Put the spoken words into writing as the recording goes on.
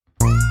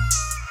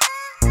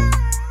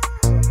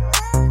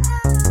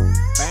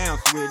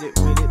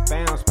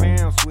bounce,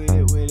 bounce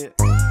with it.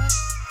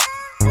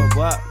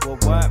 What?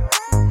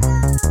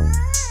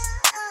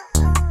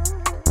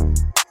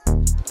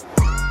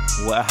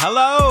 Well,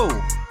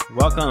 hello.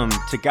 Welcome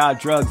to God,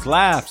 Drugs,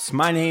 Laughs.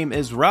 My name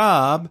is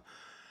Rob,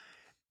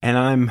 and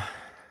I'm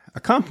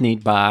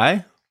accompanied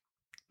by...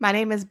 My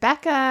name is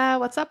Becca.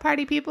 What's up,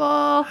 party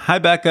people? Hi,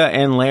 Becca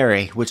and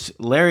Larry, which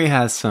Larry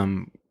has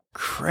some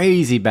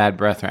crazy bad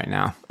breath right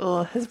now.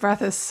 Oh, his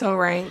breath is so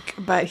rank,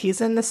 but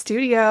he's in the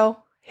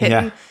studio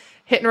hitting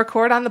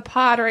record on the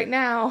pod right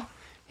now.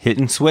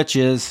 Hitting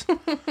switches.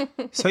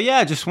 So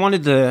yeah, just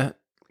wanted to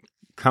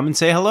come and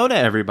say hello to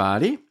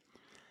everybody.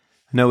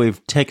 I know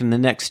we've taken the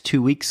next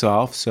 2 weeks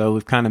off, so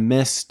we've kind of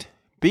missed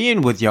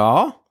being with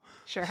y'all.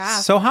 Sure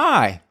have. So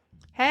hi.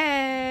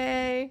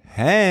 Hey.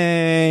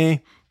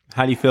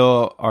 How do you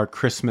feel our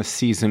Christmas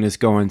season is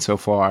going so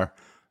far?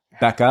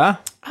 Becca?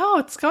 Oh,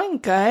 it's going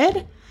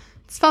good.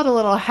 It's felt a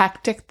little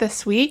hectic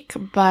this week,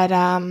 but,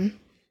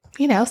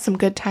 some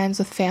good times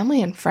with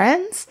family and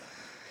friends.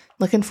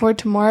 Looking forward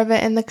to more of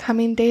it in the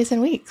coming days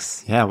and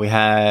weeks. Yeah, we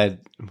had,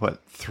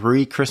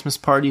 3 Christmas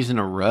parties in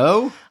a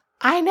row?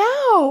 I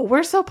know.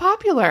 We're so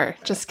popular.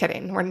 Just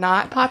kidding. We're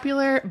not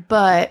popular,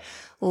 but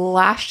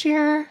last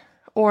year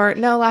was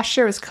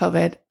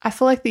COVID. I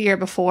feel like the year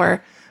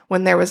before,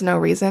 when there was no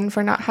reason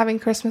for not having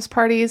Christmas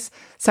parties,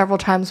 several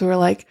times we were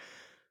like,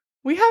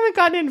 we haven't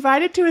gotten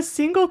invited to a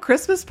single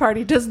Christmas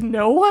party. Does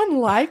no one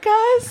like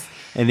us?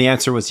 And the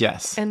answer was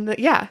yes. And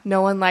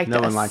no one liked us.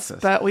 No one likes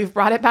us. But we've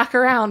brought it back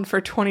around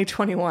for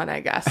 2021, I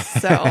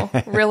guess. So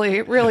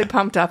really, really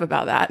pumped up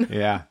about that.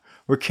 Yeah.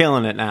 We're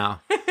killing it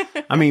now.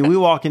 I mean, we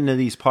walk into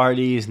these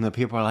parties and the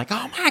people are like,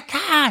 oh my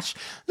gosh,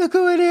 look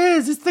who it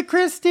is. It's the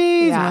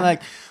Christys. Yeah. And we're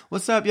like,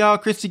 what's up, y'all?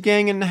 Christy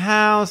gang in the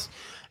house.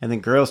 And then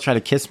girls try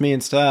to kiss me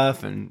and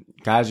stuff. And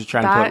guys are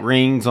trying to put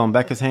rings on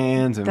Becca's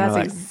hands. And that's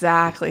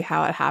exactly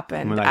how it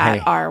happened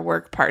at our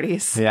work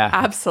parties. Yeah.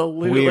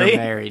 Absolutely. We are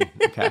married.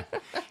 Okay.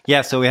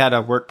 Yeah. So we had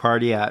a work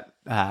party at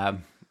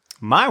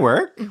my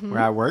work,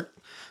 where I work,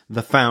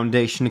 the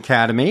Foundation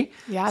Academy.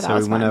 Yeah, that so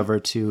was we went over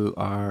to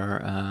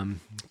our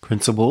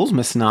principal's,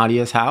 Miss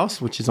Nadia's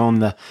house, which is on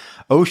the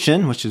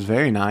ocean, which is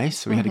very nice.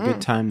 So we had a good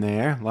time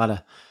there. A lot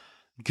of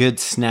good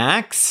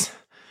snacks.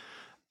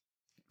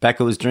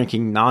 Becca was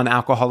drinking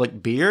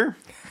non-alcoholic beer.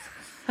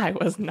 I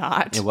was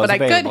not. It was but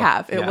available. I could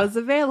have. It was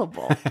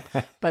available.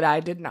 But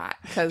I did not.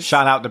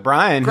 Shout out to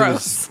Brian,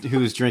 who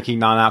was drinking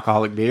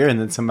non-alcoholic beer.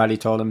 And then somebody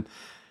told him,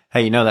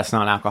 hey, that's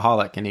not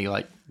alcoholic. And he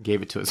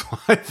gave it to his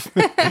wife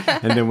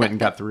and then went and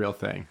got the real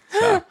thing.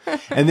 So.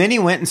 And then he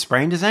went and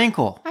sprained his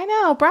ankle. I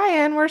know.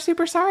 Brian, we're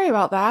super sorry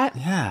about that.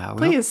 Yeah.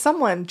 Please,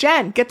 someone,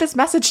 Jen, get this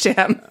message to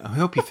him. I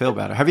hope you feel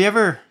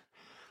better.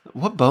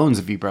 What bones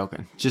have you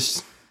broken?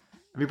 Have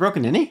you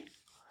broken any?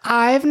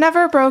 I've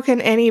never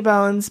broken any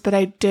bones, but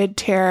I did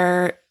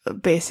tear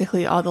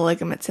basically all the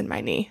ligaments in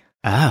my knee.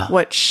 Oh.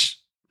 Which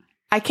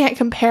I can't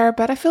compare,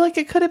 but I feel like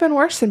it could have been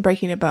worse than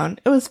breaking a bone.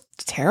 It was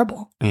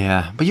terrible.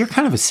 Yeah, but you're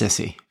kind of a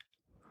sissy.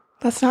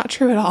 That's not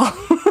true at all.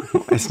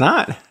 It's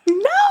not?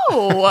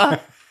 No.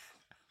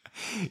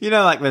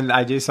 Like when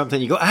I do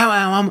something, you go,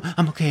 ow,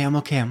 I'm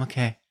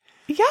okay.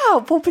 Yeah,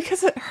 well,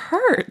 because it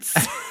hurts.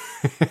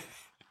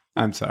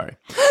 I'm sorry.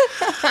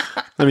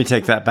 Let me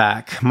take that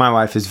back. My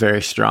wife is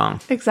very strong.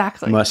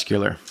 Exactly.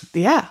 Muscular.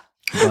 Yeah.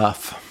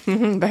 Buff.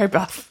 Very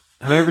buff.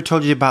 Have I ever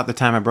told you about the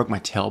time I broke my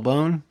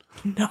tailbone?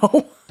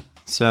 No.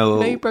 So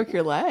no, you broke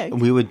your leg.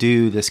 We would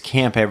do this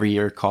camp every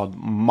year called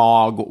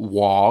Mog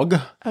Wog.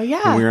 Oh,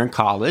 yeah. When we were in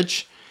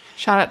college.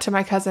 Shout out to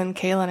my cousin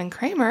Kaylin and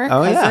Kramer.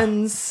 Oh,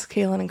 Cousins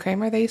Kaylin and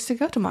Kramer, they used to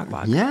go to Mog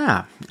Wog.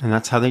 Yeah. And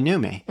that's how they knew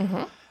me.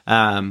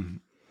 Mm-hmm.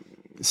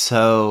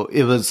 So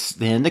it was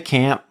the end of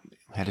camp.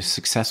 We had a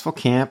successful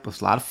camp. It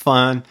was a lot of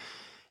fun.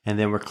 And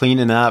then we're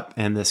cleaning up.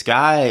 And this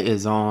guy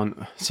is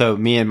on. So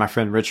me and my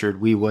friend Richard,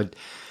 we would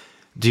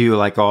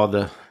do all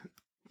the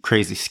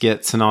crazy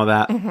skits and all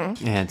that.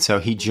 Mm-hmm. And so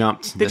he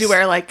jumped. Did you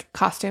wear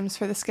costumes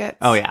for the skits?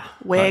 Oh, yeah.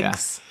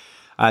 Wigs?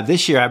 Oh, yeah.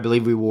 This year, I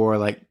believe we wore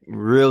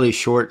really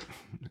short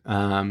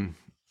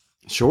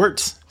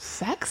shorts.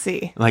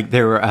 Sexy.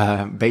 They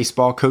were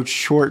baseball coach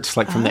shorts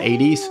from the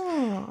 80s.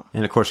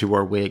 And of course, we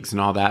wore wigs and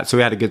all that. So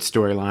we had a good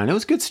storyline. It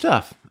was good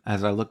stuff.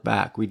 As I look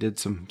back, we did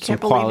some quality work. Can't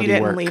believe you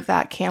didn't leave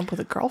that camp with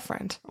a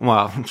girlfriend.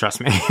 Well,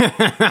 trust me.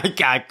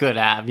 I could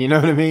have, you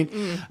know what I mean?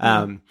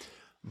 Mm-hmm.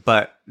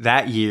 But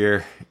that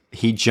year,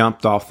 he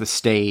jumped off the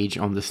stage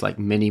on this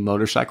mini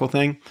motorcycle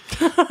thing.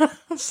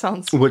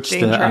 Sounds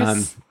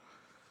dangerous.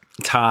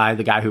 Ty,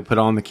 the guy who put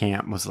on the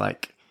camp, was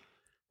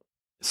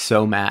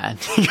so mad.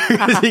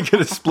 Because he could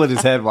have split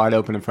his head wide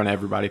open in front of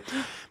everybody.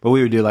 But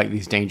we would do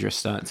these dangerous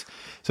stunts.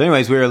 So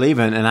anyways, we were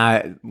leaving,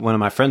 and one of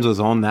my friends was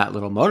on that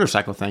little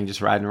motorcycle thing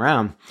just riding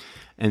around.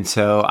 And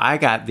so I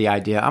got the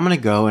idea, I'm going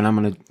to go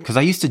and because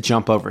I used to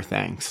jump over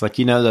things.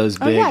 Those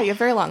big... Oh, yeah, you have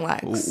very long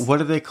legs. What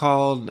are they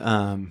called?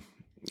 In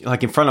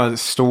front of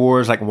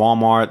stores like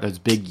Walmart, those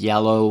big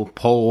yellow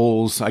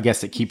poles, I guess,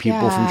 that keep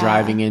people from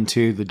driving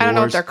into the doors. I don't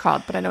know what they're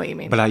called, but I know what you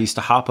mean. But I used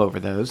to hop over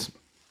those.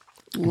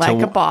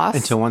 Like a boss.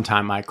 Until one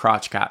time my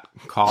crotch got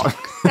caught.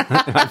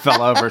 I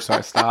fell over, so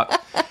I stopped.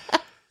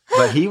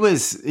 But he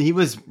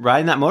was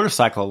riding that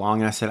motorcycle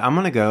along, and I said, I'm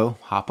going to go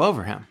hop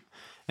over him.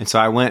 And so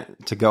I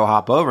went to go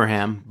hop over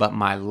him, but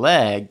my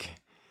leg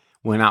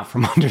went out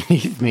from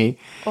underneath me,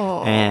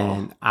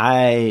 and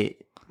I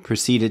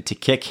proceeded to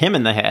kick him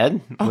in the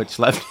head, which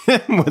left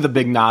him with a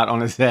big knot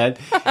on his head,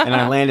 and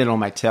I landed on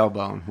my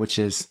tailbone, which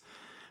is,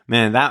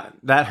 man,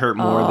 that hurt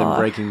more than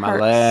breaking my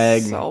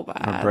leg so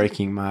bad. or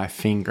breaking my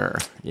finger.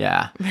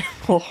 Yeah.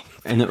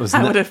 And it was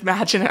I would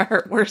imagine it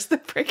hurt worse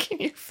than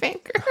breaking your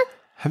finger.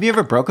 Have you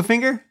ever broke a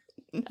finger?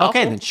 No.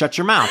 Okay, then shut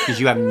your mouth, because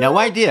you have no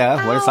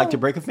idea what it's like to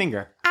break a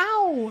finger.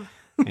 Ow.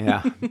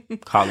 Yeah.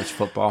 College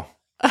football.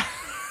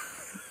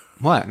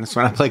 What? That's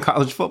when I played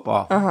college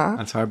football.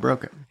 That's how I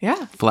broke it.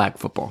 Yeah. Flag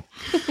football.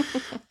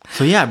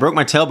 So yeah, I broke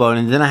my tailbone,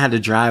 and then I had to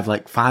drive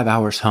like 5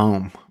 hours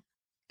home,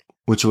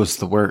 which was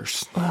the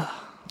worst.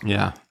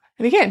 Yeah.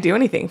 And you can't do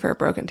anything for a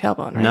broken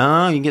tailbone, right?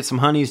 No, you can get some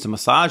honeys to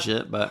massage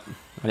it, but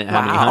I didn't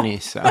have any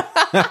honeys. So.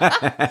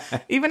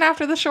 Even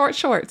after the short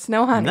shorts,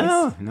 no honeys.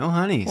 No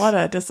honeys. What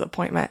a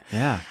disappointment.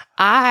 Yeah.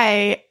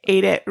 I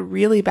ate it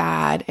really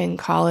bad in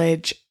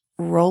college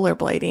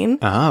rollerblading.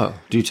 Oh,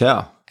 do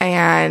tell.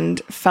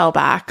 And fell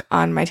back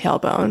on my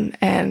tailbone.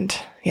 And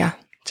yeah,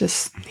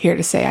 just here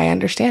to say I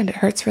understand. It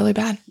hurts really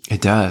bad.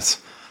 It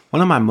does.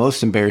 One of my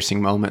most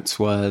embarrassing moments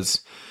was,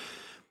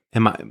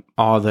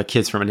 all the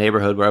kids from a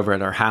neighborhood were over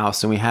at our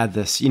house, and we had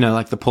this,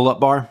 like the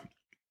pull-up bar.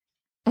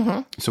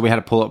 Mm-hmm. So we had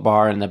a pull-up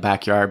bar in the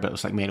backyard, but it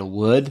was like made of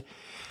wood.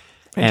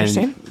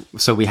 Interesting.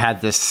 And so we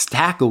had this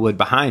stack of wood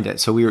behind it.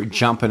 So we were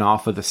jumping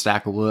off of the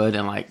stack of wood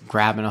and like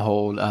grabbing a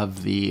hold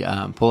of the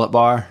pull-up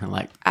bar and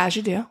like, as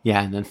you do.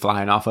 Yeah, and then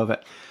flying off of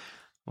it.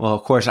 Well,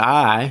 of course,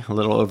 a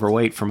little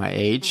overweight for my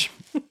age,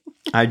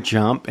 I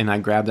jump and I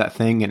grab that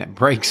thing and it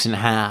breaks in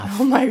half.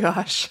 Oh my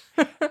gosh.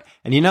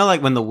 And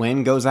like when the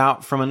wind goes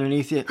out from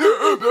underneath you,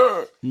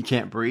 you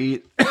can't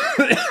breathe.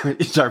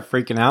 You start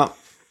freaking out.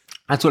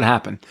 That's what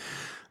happened.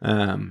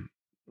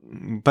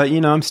 But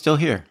I'm still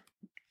here.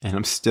 And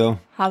I'm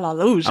still...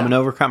 Hallelujah. I'm an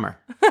overcomer.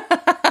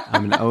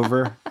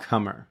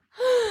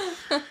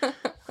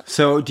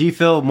 So do you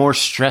feel more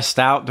stressed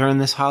out during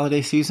this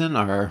holiday season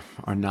or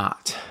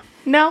not?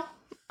 No.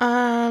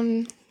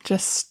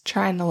 Just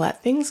trying to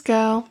let things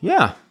go.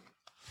 Yeah.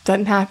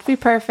 Doesn't have to be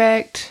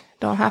perfect.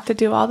 Don't have to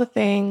do all the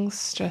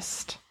things.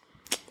 Just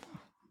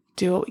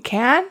do what we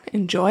can.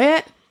 Enjoy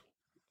it.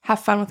 Have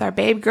fun with our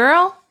babe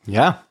girl.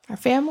 Yeah. Our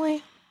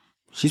family.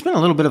 She's been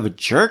a little bit of a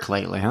jerk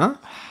lately, huh?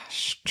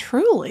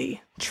 Truly.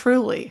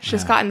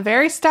 She's gotten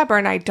very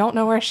stubborn. I don't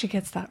know where she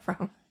gets that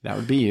from. That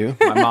would be you.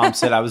 My mom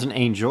said I was an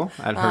angel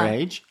at her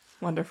age.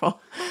 Wonderful.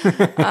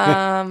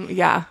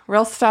 Yeah.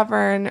 Real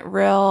stubborn,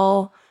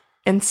 real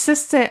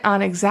insistent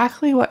on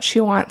exactly what she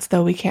wants,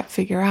 though we can't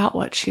figure out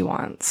what she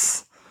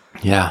wants.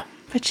 Yeah.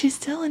 But she's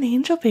still an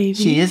angel baby.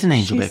 She is an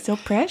angel baby. She's still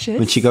precious.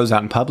 When she goes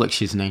out in public,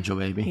 she's an angel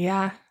baby.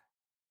 Yeah.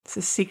 It's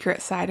a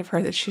secret side of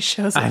her that she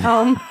shows at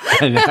home.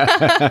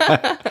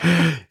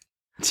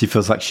 She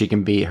feels like she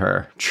can be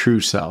her true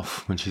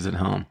self when she's at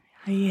home.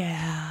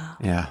 Yeah.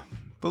 Yeah.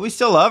 But we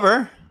still love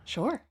her.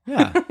 Sure.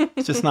 Yeah.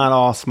 It's just not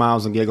all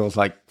smiles and giggles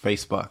like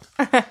Facebook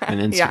and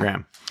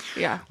Instagram.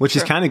 Yeah. Which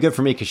is kind of good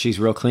for me because she's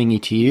real clingy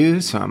to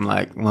you. So I'm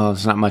like, well,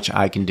 there's not much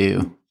I can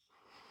do.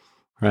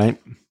 Right?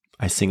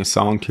 I sing a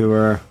song to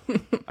her.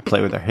 I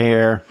play with her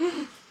hair.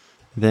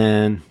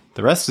 Then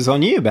the rest is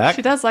on you, Beck.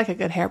 She does like a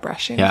good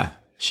hairbrushing. Yeah,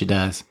 she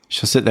does.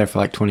 She'll sit there for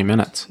like 20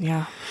 minutes.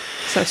 Yeah.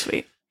 So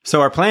sweet.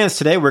 So our plans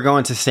today, we're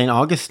going to St.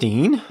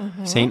 Augustine,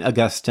 St.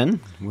 Augustine,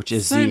 which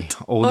is the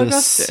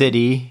oldest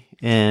city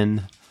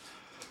in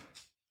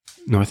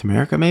North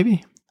America,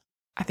 maybe?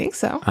 I think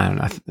so. I don't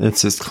know.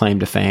 It's his claim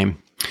to fame.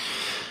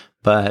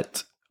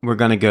 But we're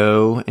going to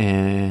go,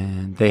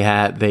 and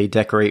they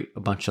decorate a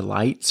bunch of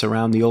lights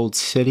around the old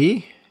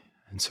city.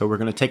 And so we're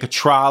going to take a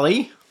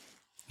trolley,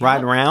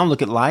 ride around,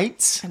 look at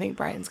lights. I think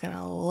Brighton's going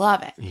to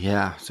love it.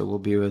 Yeah. So we'll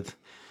be with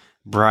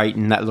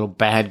Brighton, that little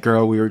bad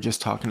girl we were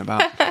just talking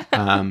about.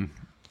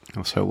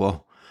 So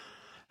we'll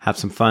have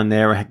some fun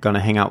there. We're going to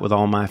hang out with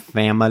all my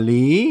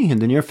family.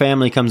 And then your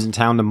family comes in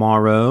town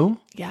tomorrow.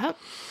 Yep.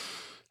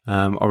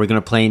 Are we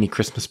going to play any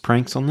Christmas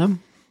pranks on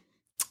them?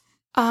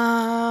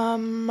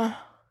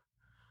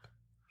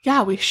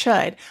 Yeah, we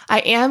should.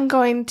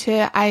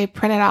 I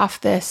printed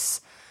off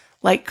this,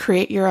 like,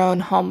 create your own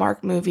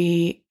Hallmark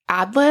movie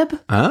ad lib.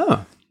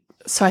 Oh.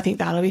 So I think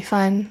that'll be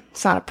fun.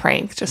 It's not a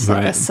prank, just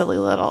like a silly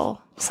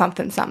little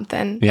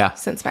something. Yeah.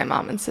 Since my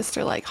mom and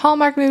sister like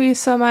Hallmark movies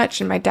so much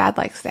and my dad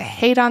likes to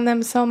hate on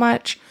them so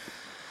much.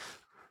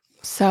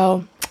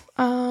 So,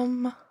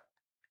 yeah.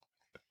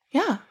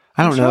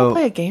 I don't know. We'll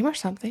play a game or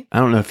something. I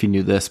don't know if you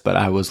knew this, but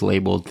I was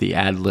labeled the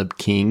ad lib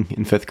king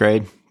in 5th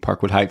grade,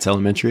 Parkwood Heights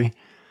Elementary.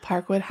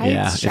 Parkwood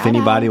Heights. Yeah. If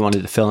anybody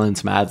wanted to fill in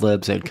some ad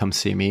libs, they'd come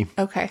see me.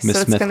 Okay. So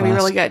it's going to be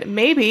really good.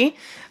 Maybe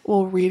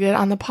we'll read it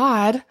on the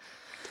pod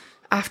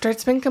after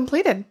it's been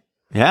completed.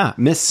 Yeah.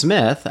 Miss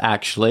Smith,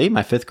 actually,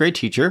 my 5th grade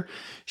teacher,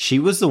 she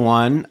was the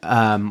one,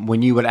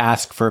 when you would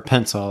ask for a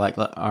pencil, like,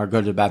 or go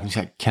to the bathroom, she's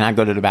like, can I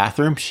go to the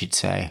bathroom? She'd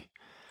say,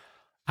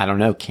 I don't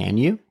know, can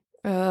you?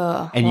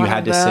 Ugh, And you one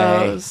had of to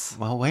those. say,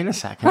 well, wait a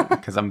second,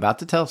 because I'm about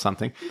to tell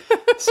something.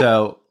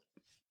 So,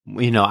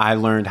 I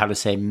learned how to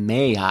say,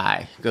 may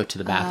I go to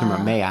the bathroom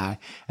or may I?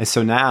 And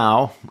so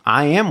now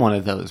I am one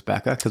of those,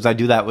 Becca, because I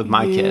do that with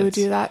my kids.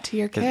 You do that to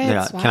your 'Cause kids? they're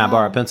like, can I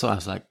borrow a pencil? I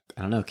was like,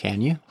 I don't know,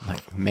 can you? I'm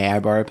like, may I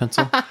borrow a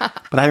pencil?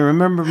 But I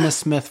remember Miss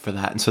Smith for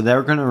that. And so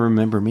they're going to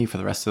remember me for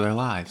the rest of their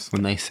lives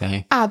when they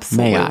say,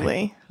 Absolutely.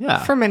 may I?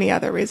 Yeah. For many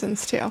other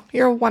reasons, too.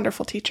 You're a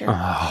wonderful teacher.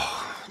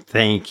 Oh,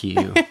 thank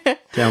you.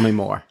 Tell me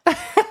more.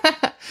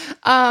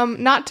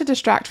 Not to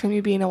distract from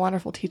you being a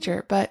wonderful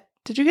teacher, but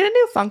did you get a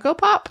new Funko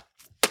Pop?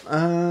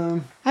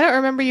 I don't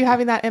remember you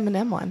having that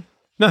Eminem one.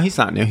 No, he's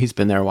not new. He's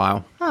been there a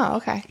while. Oh,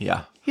 okay.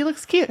 Yeah. He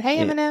looks cute. Hey,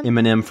 Eminem.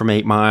 Eminem from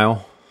 8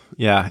 Mile.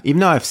 Yeah.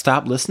 Even though I've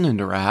stopped listening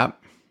to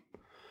rap.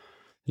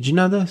 Did you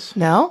know this?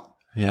 No?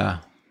 Yeah.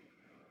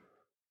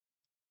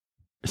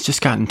 It's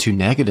just gotten too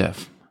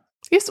negative.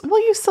 You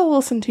still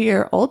listen to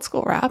your old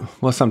school rap.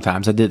 Well,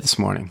 sometimes. I did this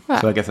morning.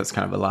 Huh. So I guess that's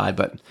kind of a lie,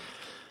 but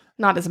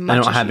Not as much I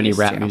don't as have you any used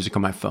rap to. music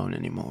on my phone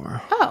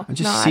anymore. Oh, I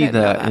just no, I see didn't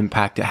know the that.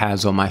 impact it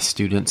has on my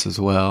students as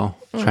well,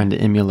 trying to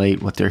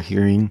emulate what they're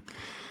hearing.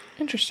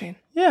 Interesting.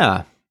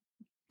 Yeah.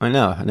 I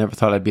know. I never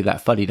thought I'd be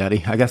that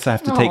fuddy-duddy. I guess I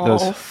have to take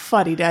those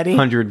fuddy-duddy.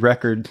 100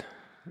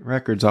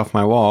 records off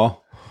my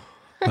wall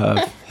of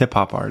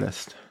hip-hop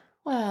artists.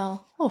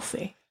 Well, we'll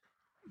see.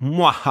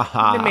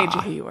 Mwahaha. It made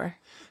you who you were.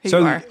 Who So,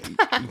 you are.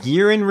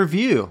 year in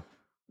review.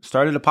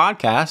 Started a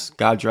podcast,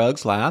 God,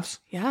 Drugs, Laughs,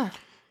 Yeah.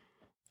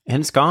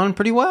 and it's gone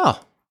pretty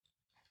well.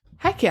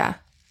 Heck yeah.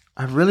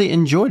 I really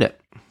enjoyed it.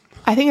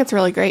 I think it's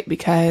really great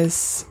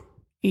because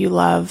you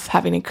love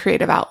having a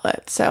creative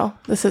outlet. So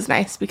this is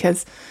nice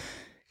because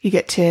you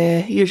get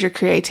to use your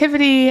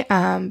creativity,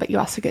 but you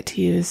also get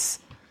to use,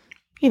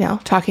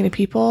 talking to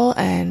people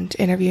and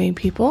interviewing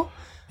people,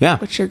 Yeah.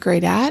 which you're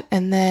great at.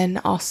 And then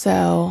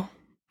also,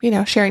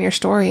 sharing your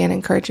story and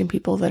encouraging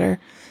people that are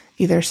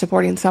either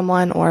supporting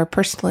someone or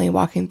personally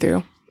walking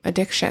through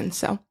addiction.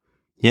 So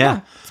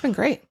Yeah. it's been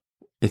great.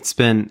 It's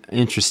been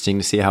interesting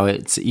to see how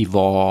it's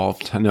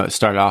evolved. I know it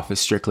started off as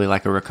strictly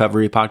like a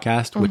recovery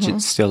podcast, which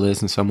it still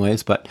is in some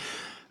ways, but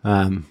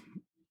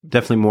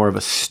definitely more of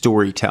a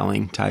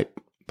storytelling type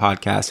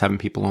podcast, having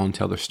people on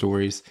tell their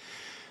stories,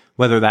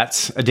 whether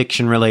that's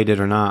addiction related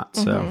or not.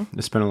 So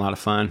it's been a lot of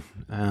fun.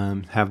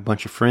 Have a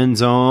bunch of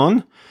friends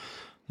on,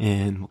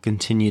 and we'll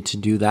continue to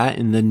do that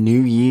in the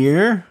new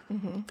year.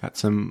 Got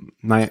some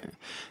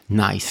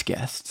nice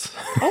guests.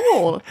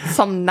 Oh,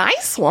 some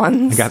nice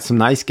ones. I got some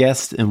nice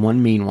guests and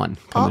one mean one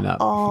coming up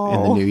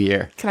in the new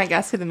year. Can I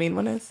guess who the mean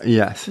one is?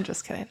 Yes. I'm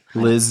just kidding.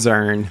 Liz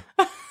Zern.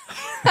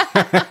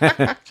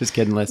 Just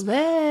kidding, Liz.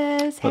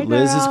 Liz. Hey, But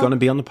Liz is girl. going to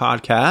be on the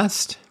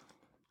podcast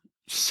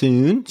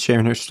soon,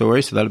 sharing her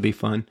story, so that'll be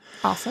fun.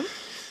 Awesome.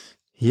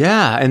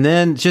 Yeah, and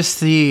then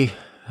just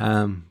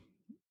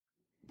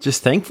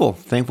just thankful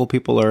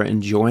people are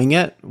enjoying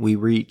it. We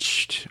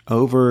reached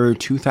over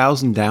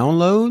 2,000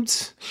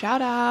 downloads,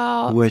 Shout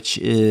out. which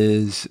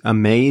is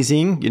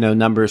amazing.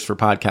 Numbers for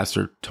podcasts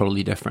are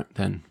totally different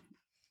than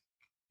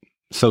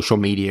social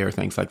media or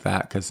things like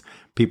that, because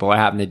people are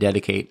having to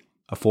dedicate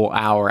a full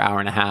hour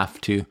and a half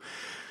to,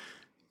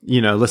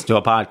 listen to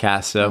a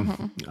podcast. So,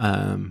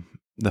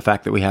 the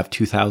fact that we have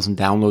 2,000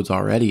 downloads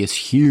already is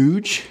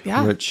huge,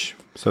 Yeah. which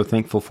so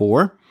thankful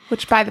for.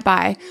 Which, by the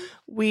by,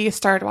 we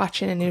started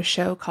watching a new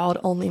show called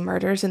Only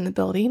Murders in the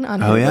Building on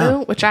Hulu, Oh, yeah.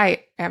 which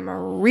I am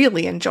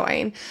really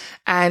enjoying.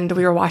 And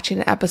we were watching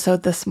an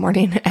episode this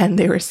morning, and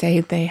they were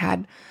saying they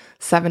had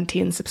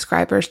 17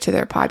 subscribers to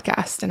their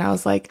podcast. And I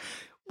was like,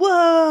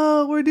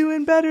 whoa, we're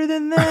doing better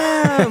than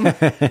them.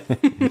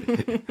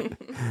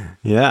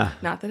 Yeah.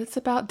 Not that it's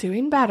about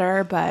doing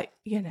better, but,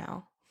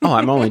 Oh,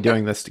 I'm only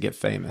doing this to get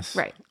famous.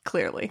 Right,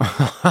 clearly.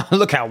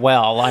 Look how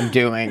well I'm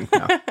doing.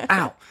 No.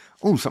 Ow.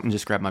 Oh, something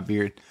just grabbed my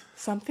beard.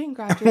 Something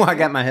grabbed your Well, I ear.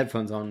 got my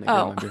headphones on. They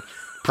grabbed Oh. my beard.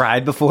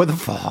 Pride before the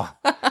fall.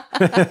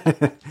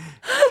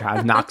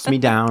 God knocks me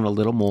down a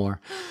little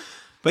more.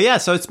 But yeah,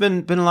 so it's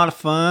been a lot of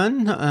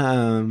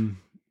fun.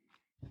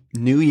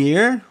 New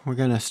year, we're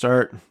going to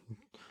start.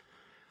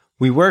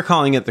 We were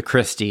calling it the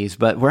Christies,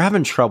 but we're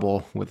having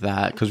trouble with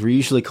that because we're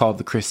usually called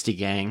the Christy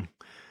Gang.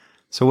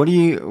 So what are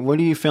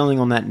you feeling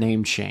on that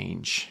name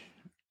change,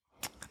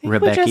 I think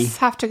Rebecca? we just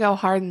have to go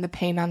hard in the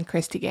paint on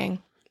Christy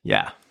Gang.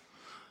 Yeah.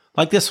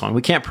 Like this one.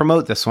 We can't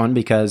promote this one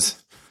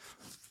because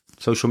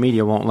social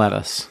media won't let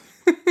us.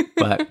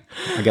 But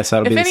I guess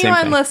that'll If be the same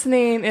anyone thing.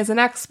 listening is an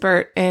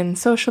expert in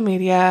social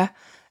media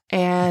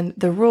and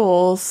the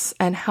rules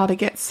and how to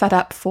get set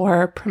up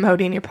for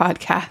promoting your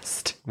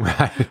podcast,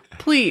 Right.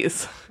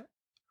 please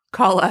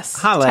call us,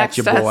 Holla at text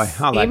your boy. us,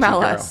 Holla at email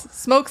your girl. us,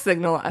 smoke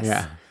signal us.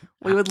 Yeah.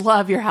 We would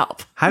love your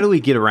help. How do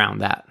we get around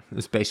that?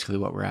 Is basically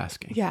what we're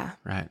asking. Yeah.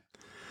 Right.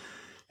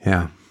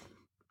 Yeah.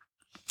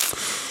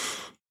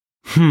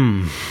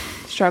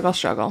 Struggle.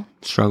 Struggle.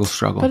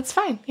 But it's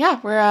fine. Yeah,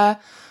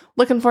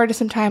 looking forward to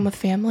some time with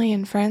family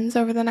and friends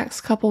over the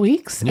next couple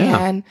weeks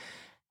and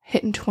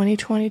hitting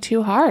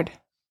 2022 hard.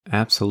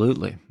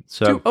 Absolutely.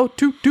 So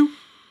 2022.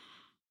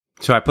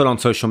 So I put on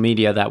social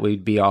media that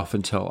we'd be off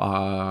until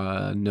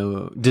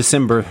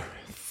December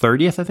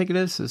 30th, I think it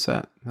is.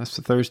 That's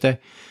the Thursday.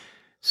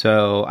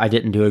 So I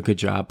didn't do a good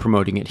job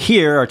promoting it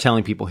here or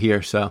telling people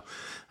here. So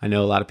I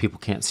know a lot of people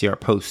can't see our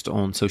post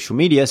on social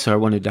media. So I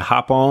wanted to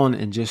hop on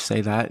and just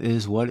say that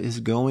is what is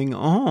going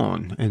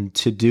on and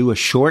to do a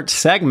short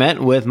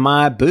segment with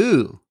my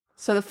boo.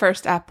 So the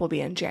first app will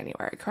be in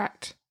January,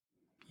 correct?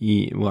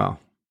 Yeah, well,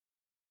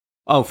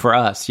 for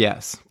us,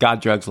 yes.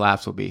 God, Drugs,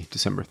 Laughs will be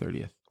December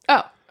 30th.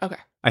 Oh, okay.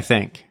 I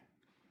think.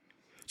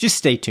 Just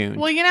stay tuned.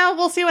 Well,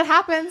 we'll see what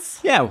happens.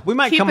 Yeah, we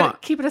might come on.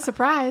 Keep it a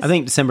surprise. I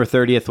think December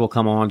 30th will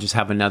come on, just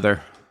have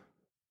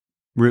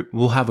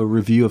we'll have a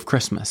review of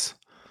Christmas.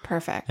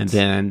 Perfect. And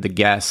then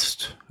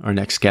our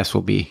next guest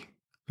will be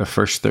the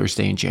first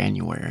Thursday in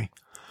January.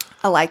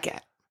 I like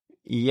it.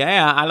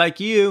 Yeah, I like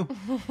you.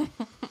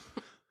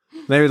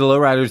 Larry the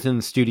Lowrider's in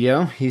the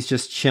studio. He's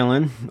just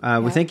chilling.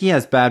 We think he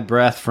has bad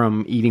breath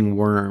from eating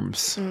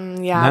worms.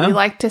 Yeah, no? We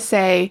like to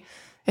say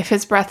if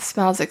his breath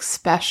smells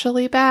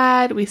especially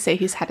bad, we say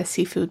he's had a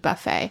seafood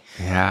buffet.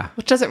 Yeah.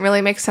 Which doesn't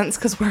really make sense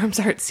because worms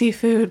aren't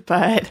seafood,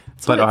 but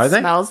it's what it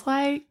smells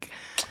like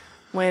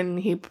when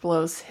he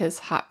blows his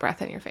hot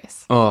breath in your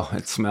face. Oh,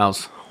 it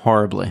smells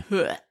horribly.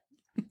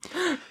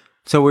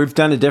 So we've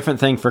done a different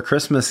thing for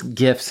Christmas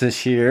gifts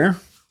this year.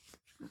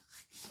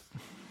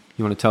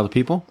 You want to tell the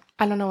people?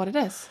 I don't know what it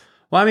is.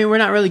 Well, I mean, we're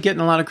not really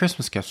getting a lot of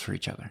Christmas gifts for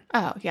each other.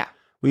 Oh, yeah.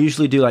 We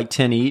usually do like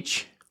 10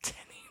 each. 10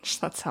 each?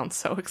 That sounds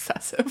so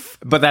excessive.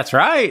 But that's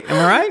right. Am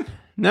I right?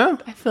 No?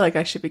 I feel like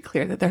I should be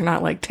clear that they're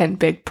not like 10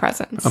 big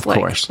presents. Of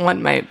course.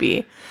 One might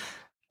be,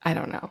 I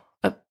don't know,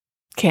 a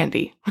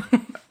candy.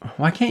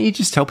 Why can't you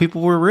just tell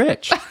people we're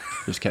rich?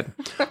 Just kidding.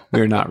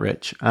 We're not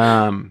rich.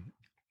 Yeah,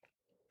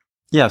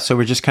 so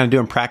we're just kind of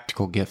doing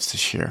practical gifts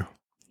this year.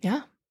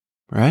 Yeah.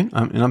 Right?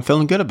 And I'm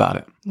feeling good about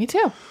it. Me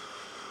too.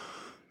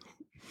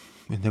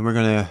 And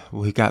then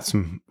we got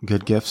some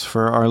good gifts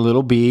for our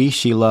little bee.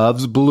 She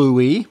loves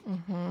Bluey.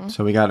 Mm-hmm.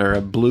 So we got her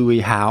a Bluey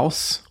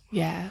house.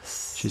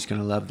 Yes. She's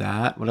going to love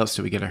that. What else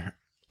did we get her?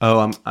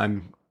 Oh, I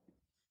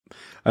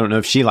don't know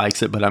if she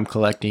likes it, but I'm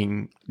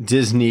collecting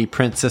Disney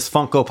Princess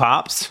Funko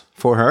Pops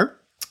for her.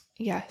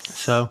 Yes.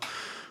 So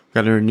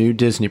got her a new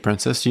Disney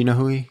princess. Do you know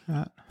who we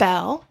got?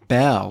 Belle.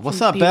 Belle.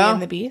 What's up, Beauty Belle?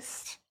 and the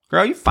Beast.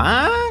 Girl, you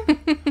fine?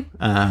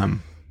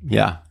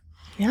 Yeah.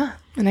 Yeah.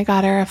 And I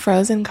got her a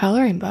Frozen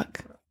coloring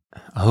book.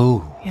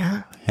 Oh.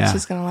 Yeah.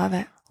 She's going to love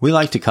it. We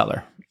like to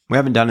color. We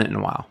haven't done it in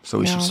a while, so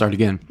we should start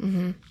again.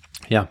 Mm-hmm.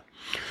 Yeah.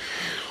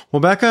 Well,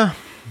 Becca,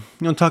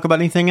 you want to talk about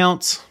anything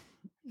else?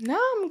 No,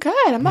 I'm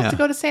good. I'm about to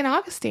go to St.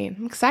 Augustine.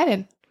 I'm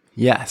excited.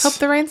 Yes. Hope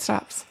the rain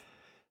stops.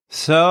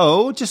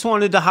 So, just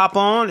wanted to hop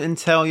on and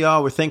tell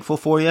y'all we're thankful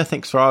for you.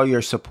 Thanks for all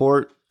your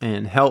support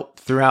and help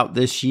throughout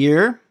this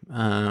year,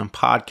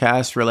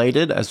 podcast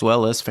related as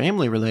well as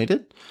family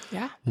related.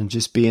 Yeah. And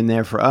just being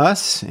there for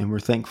us. And we're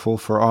thankful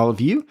for all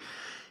of you.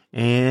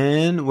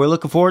 And we're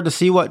looking forward to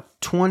see what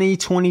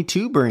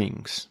 2022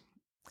 brings.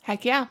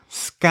 Heck yeah.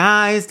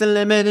 Sky's the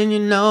limit and you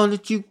know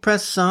that you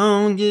press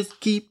on. Just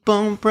keep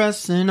on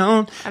pressing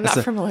on. I'm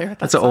not familiar with that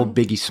That's song. an old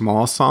Biggie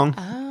Small song.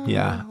 Oh.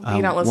 Yeah.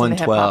 You don't listen to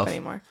hip-hop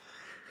anymore.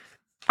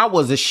 I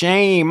was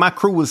ashamed. My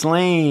crew was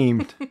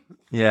lame.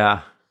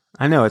 Yeah.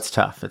 I know it's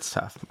tough. It's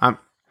tough.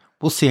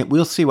 We'll see.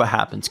 We'll see what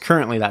happens.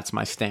 Currently, that's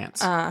my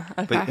stance.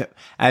 Okay. But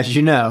as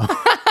you know,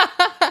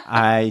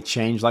 I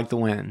change like the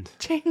wind.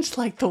 Change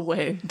like the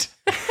wind.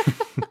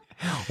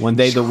 One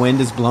day the wind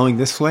is blowing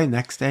this way,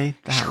 next day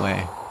that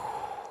way.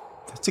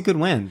 That's a good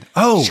wind.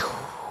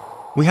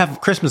 Oh, we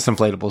have Christmas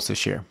inflatables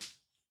this year.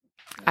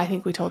 I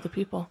think we told the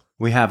people.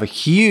 We have a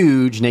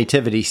huge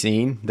nativity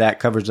scene that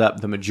covers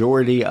up the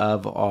majority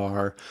of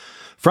our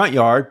front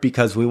yard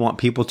because we want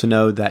people to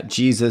know that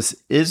Jesus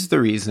is the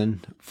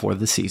reason for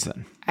the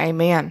season.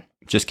 Amen.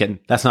 Just kidding.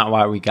 That's not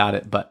why we got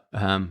it, but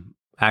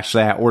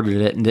actually I ordered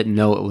it and didn't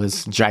know it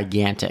was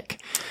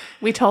gigantic.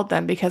 We told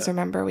them because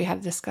remember we had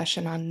a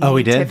discussion on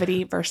we did?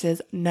 nativity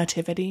versus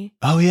nativity.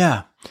 Oh,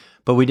 yeah.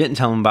 But we didn't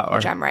tell them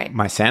about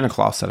my Santa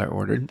Claus that I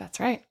ordered. That's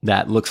right.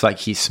 That looks like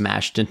he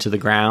smashed into the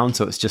ground,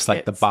 so it's just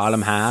like the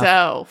bottom half.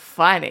 So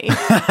funny.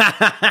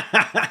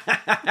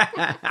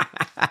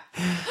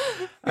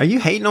 Are you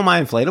hating on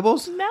my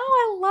inflatables? No,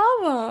 I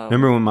love them.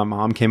 Remember when my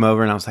mom came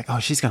over and I was like, oh,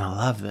 she's going to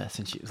love this.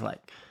 And she was like,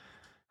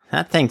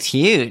 that thing's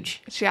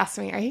huge. She asked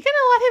me, are you going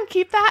to let him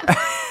keep that?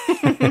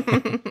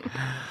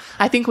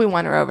 I think we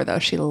won her over, though.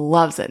 She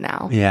loves it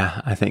now.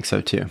 Yeah, I think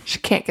so, too. She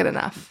can't get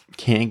enough.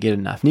 Can't get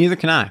enough. Neither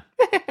can I.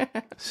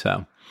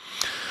 So,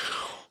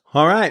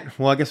 all right.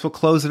 Well, I guess we'll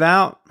close it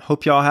out.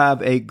 Hope y'all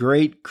have a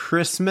great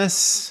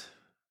Christmas.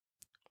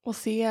 We'll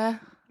see ya.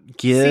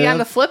 See ya on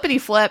the flippity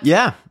flip.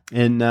 Yeah.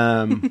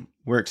 And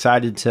we're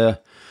excited when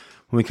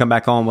we come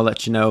back on, we'll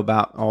let you know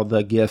about all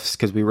the gifts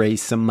because we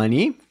raised some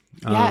money.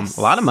 Yes.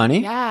 A lot of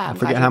money. Yeah. I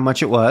forget how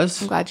much it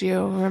was. I'm glad you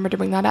remembered to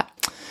bring that up.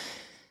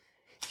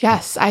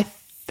 Yes.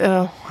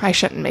 I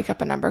shouldn't make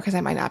up a number because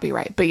I might not be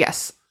right. But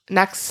yes,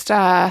 next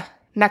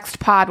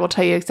pod will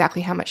tell you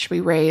exactly how much we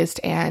raised.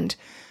 And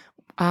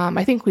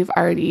I think we've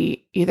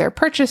already either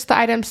purchased the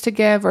items to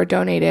give or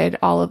donated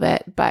all of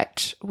it,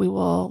 but we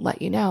will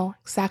let you know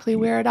exactly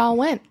where it all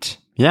went.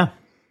 Yeah.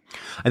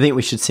 I think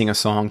we should sing a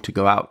song to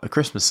go out, a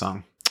Christmas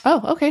song.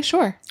 Oh, okay,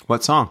 sure.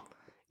 What song?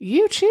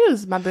 You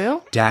choose, my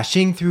boo.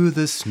 Dashing through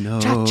the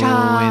snow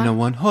Cha-cha. in a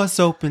one-horse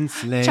open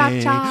sleigh.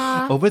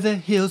 Cha-cha. Over the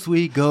hills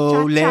we go.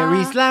 Cha-cha.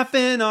 Larry's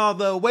laughing all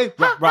the way.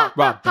 Rock, rock,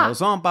 rock.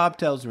 Bells on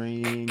bobtails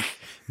ring.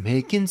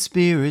 Making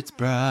spirits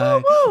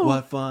bright. Woo-woo.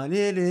 What fun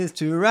it is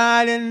to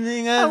ride and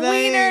sing A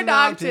wiener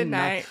dog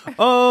tonight.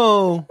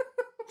 Oh,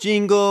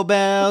 jingle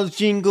bells,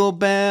 jingle Did you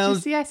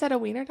bells. see I said a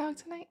wiener dog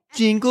tonight?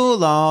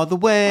 Jingle all the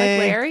way.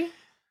 Like Larry?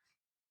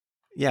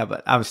 Yeah,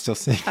 but I was still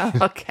singing. Oh,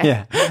 okay.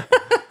 Yeah.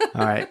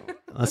 All right.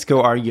 Let's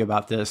go argue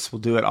about this. We'll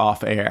do it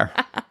off air.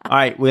 All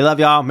right. We love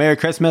y'all. Merry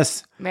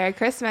Christmas. Merry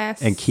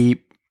Christmas. And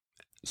keep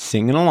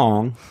singing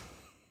along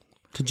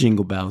to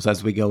Jingle Bells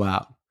as we go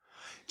out.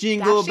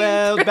 Jingle Dashing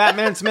bells,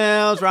 Batman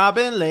smells,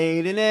 Robin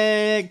laid an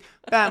egg.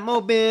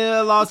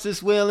 Batmobile lost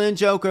his will and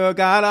Joker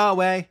got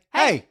away.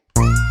 Hey!